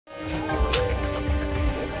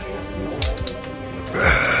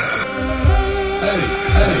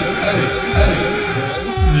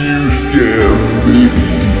You scam baby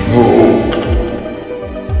Hulk.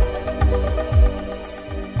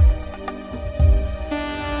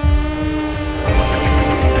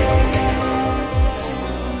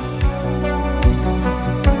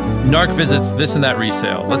 Narc visits This and That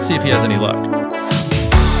Resale. Let's see if he has any luck.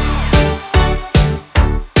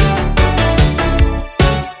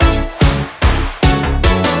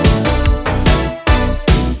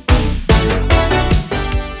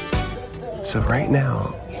 So right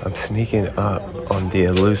now, I'm sneaking up on the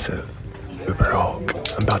elusive Uber Hulk.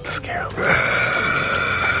 I'm about to scare him.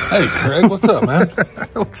 Hey, Craig, what's up, man?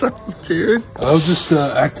 What's up, dude? I was just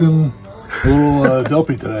acting a little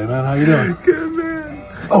dopey today, man. How you doing? Good, man.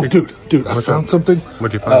 Oh, dude, I found something.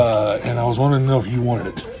 What'd you find? And I was wanting to know if you wanted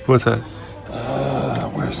it. What's that?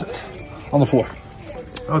 Where is it? On the floor.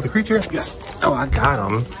 Oh, the creature? Yeah. Oh, I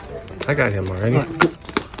got him. I got him already.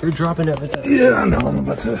 Right, You're dropping everything. yeah, I know. I'm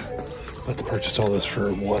about to purchase all this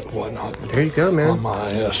for whatnot. There you go, man. On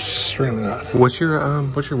my streaming night. What's your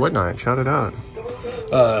whatnot? Shout it out.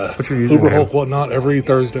 What's your username? Uber Hulk whatnot every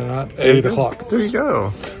Thursday night, 8 o'clock. There you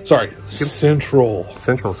go. Sorry, Central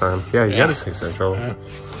Time. Yeah, you gotta say Central. Yeah.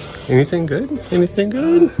 Anything good? Anything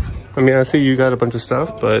good? I mean, I see you got a bunch of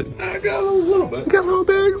stuff, but I got a little bit. you got a little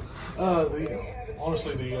bit.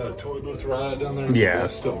 Honestly, the toy booth ride down there is Yeah. the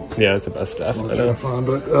best stuff. Yeah, it's the best stuff. I know. Fun,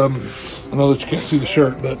 but I know that you can't see the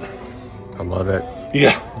shirt, but I love it.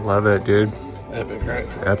 yeah, Love it, dude. epic, right?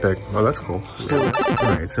 Epic. Oh, that's cool.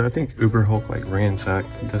 Alright, so I think Uber Hulk like ransacked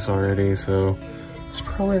this already, so there's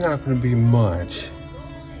probably not going to be much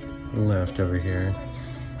left over here.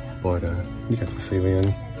 But you got the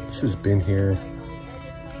Celian. This has been here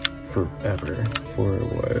forever. For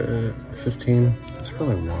what, 15? That's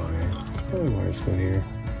probably why. Probably why it's been here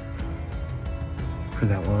for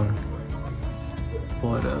that long.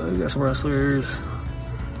 But we got some wrestlers.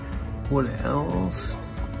 What else?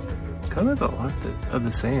 Kind of a lot of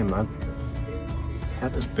the same. I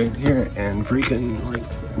haven't been here in freaking like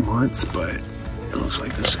months, but it looks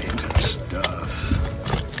like the same kind of stuff.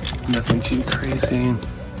 Nothing too crazy.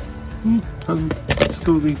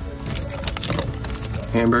 Scooby.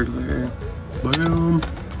 Hamburglar. Boom.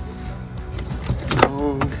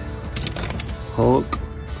 Dog. Hulk.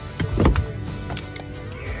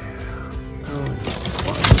 Yeah. Oh,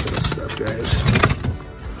 lots of stuff, guys.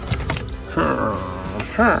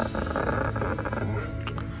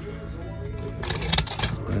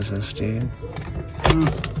 What is this, dude?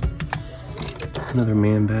 Another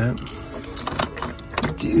man bat.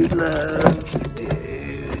 Dude love.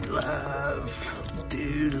 Dude love.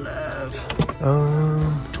 Dude love.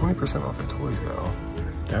 20% off the toys though.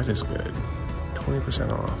 That is good.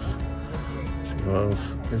 20% off. Let's see what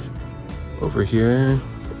else is over here.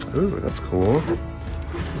 Ooh, that's cool.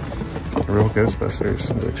 Real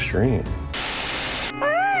Ghostbusters, the Extreme.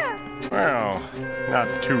 Well,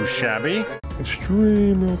 not too shabby.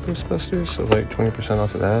 Extreme Real Ghostbusters, so like 20%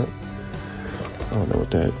 off of that. I don't know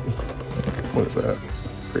what is that?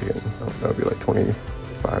 Freaking, that would be like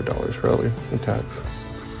 $25 probably in tax.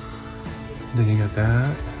 Then you got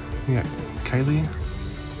that. You got Kylie.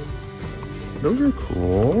 Those are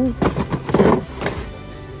cool.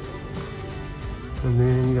 And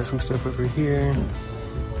then you got some stuff over here.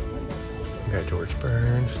 You got George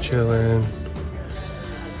Burns chilling.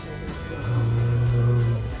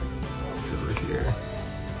 What's over here?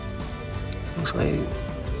 Looks like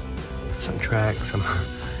some tracks, some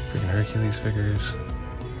freaking Hercules figures.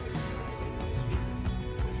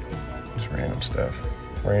 Just random stuff.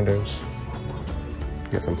 Randos.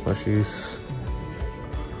 You got some plushies.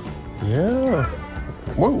 Yeah.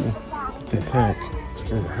 Whoa. What the heck?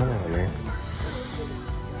 Scared the hell out of me.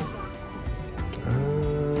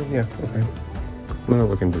 Yeah, okay. I'm gonna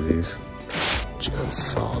look into these.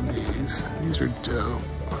 Just saw these. These are dope.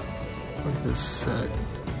 Look at this set.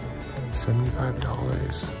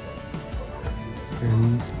 $75.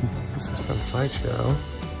 And this is from Sideshow.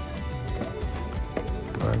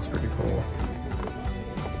 Oh, that's pretty cool.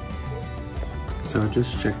 So I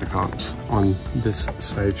just checked the comps on this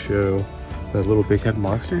Sideshow, the little big head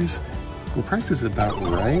monsters. The price is about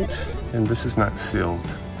right, and this is not sealed,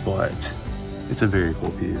 but it's a very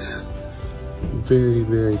cool piece. Very,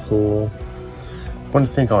 very cool. One to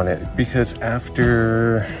think on it, because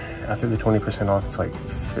after the 20% off, it's like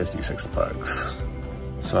 56 bucks.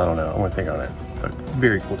 So I don't know, I'm gonna think on it, but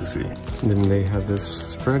very cool to see. And then they have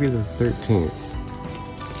this Friday the 13th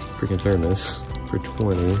freaking thermos for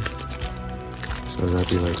 20. So that'd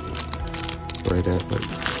be like right at like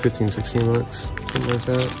 15, 16 bucks, something like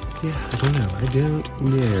that. Yeah, I don't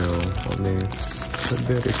know on this, but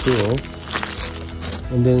very cool.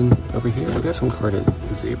 And then over here, we got some carded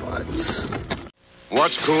Z-Bots.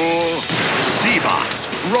 What's cool? Z-Bots.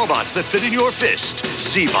 Robots that fit in your fist.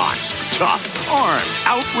 Z-Bots. Tough, armed,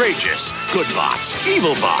 outrageous. Good bots,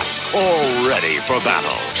 evil bots, all ready for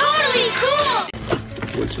battle. Totally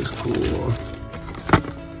cool! Which is cool.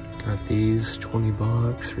 Got these 20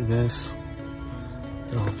 bucks for this.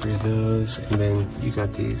 Got all 3 of those. And then you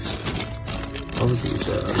got these, all of these,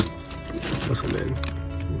 muscle men.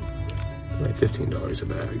 Like $15 a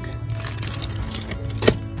bag.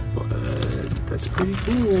 But that's pretty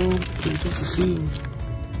cool. Pretty cool to see.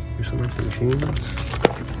 Here's some of the machines.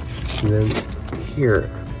 And then here,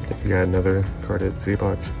 we got another carded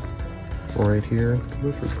Z-Bots right here.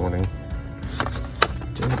 Move for 20.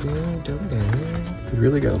 You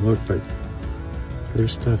really gotta look, but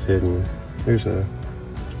there's stuff hidden. There's a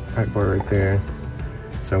back bar right there.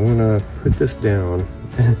 So I wanna put this down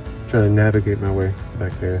and try to navigate my way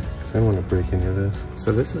back there. I don't want to break any of this.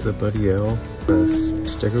 So this is a Buddy L plus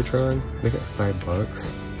Stegotron. They got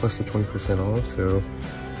 $5 plus the 20% off. So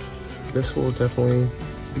this will definitely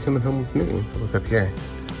be coming home with me. Look up here.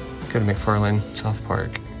 Got a McFarlane South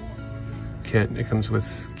Park kit. It comes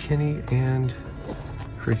with Kenny and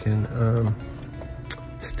freaking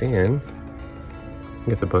Stan.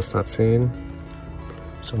 You got the bus stop scene.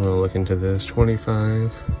 So I'm gonna look into this.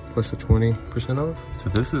 25 plus the 20% off. So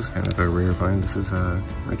this is kind of a rare find. This is a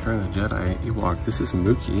Return of the Jedi Ewok. This is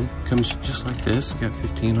Mookie. Comes just like this. Got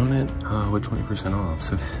 15 on it with 20% off.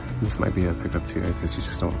 So this might be a pickup too, because you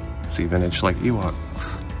just don't see vintage like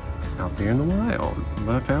Ewoks out there in the wild.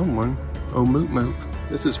 But I found one. Oh, Mook Mook.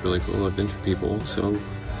 This is really cool. Adventure People. So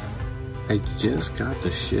I just got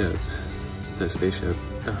the ship, the spaceship.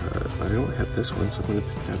 I don't have this one, so I'm gonna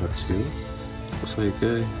pick that up too. Looks like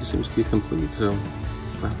it seems to be complete, so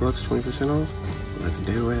 $5, 20% off. Let's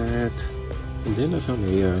do it. And then I found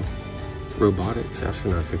a robotics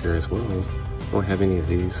astronaut figure as well. I don't have any of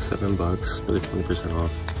these. $7 for the 20%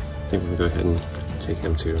 off. I think we're gonna go ahead and take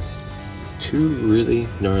him to 2 really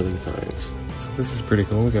gnarly finds. So this is pretty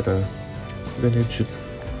cool. We got a vintage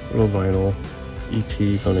little vinyl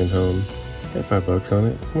ET phone in home. Got $5 on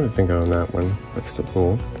it. I'm gonna think on that one. That's still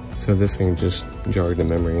cool. So this thing just jogged a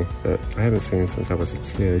memory that I haven't seen since I was a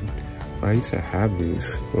kid. I used to have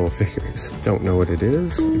these little figures. Don't know what it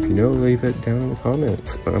is. If you know, leave it down in the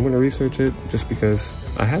comments. But I'm gonna research it just because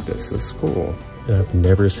I had this. This is cool. And I've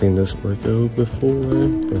never seen this Orko before,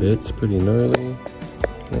 but it's pretty gnarly.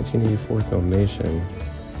 1984 Filmation.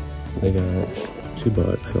 They got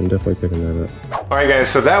 $2, so I'm definitely picking that up. Alright guys,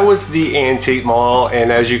 so that was the antique mall,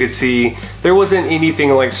 and as you can see, there wasn't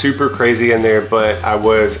anything like super crazy in there, but I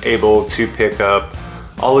was able to pick up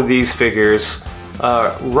all of these figures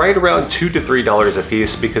right around $2 to $3 a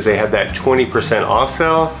piece because they had that 20% off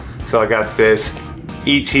sale. So I got this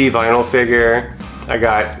ET vinyl figure, I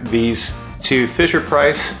got these 2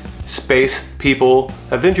 Fisher-Price Space People,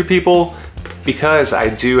 Adventure People, because I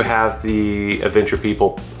do have the Adventure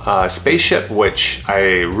People spaceship, which I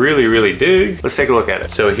really dig. Let's take a look at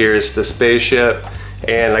it. So here's the spaceship,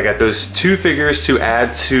 and I got those 2 figures to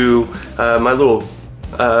add to my little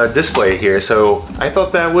display here. So I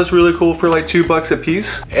thought that was really cool for like $2 a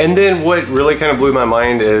piece. And then what really kind of blew my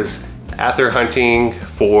mind is after hunting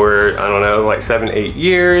for, I don't know, like 7-8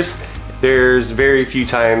 years, there's very few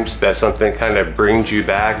times that something kind of brings you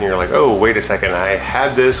back and you're like, oh, wait a second, I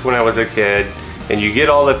had this when I was a kid, and you get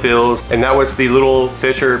all the feels. And that was the little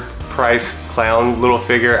Fisher-Price clown little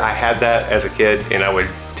figure. I had that as a kid and I would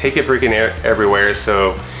take it freaking everywhere.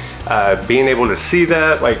 So being able to see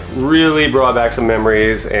that like really brought back some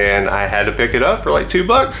memories, and I had to pick it up for like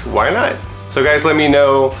 $2. Why not? So guys, let me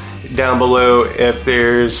know down below if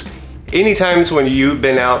there's any times when you've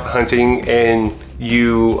been out hunting and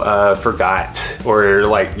you forgot, or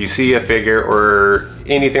like you see a figure or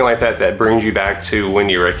anything like that that brings you back to when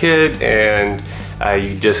you were a kid and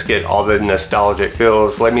you just get all the nostalgic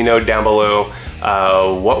feels. Let me know down below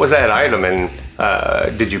what was that item, and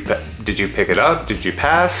did you pick it up? Did you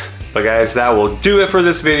pass? But guys, that will do it for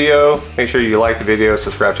this video. Make sure you like the video,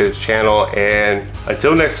 subscribe to the channel, and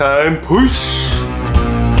until next time, peace!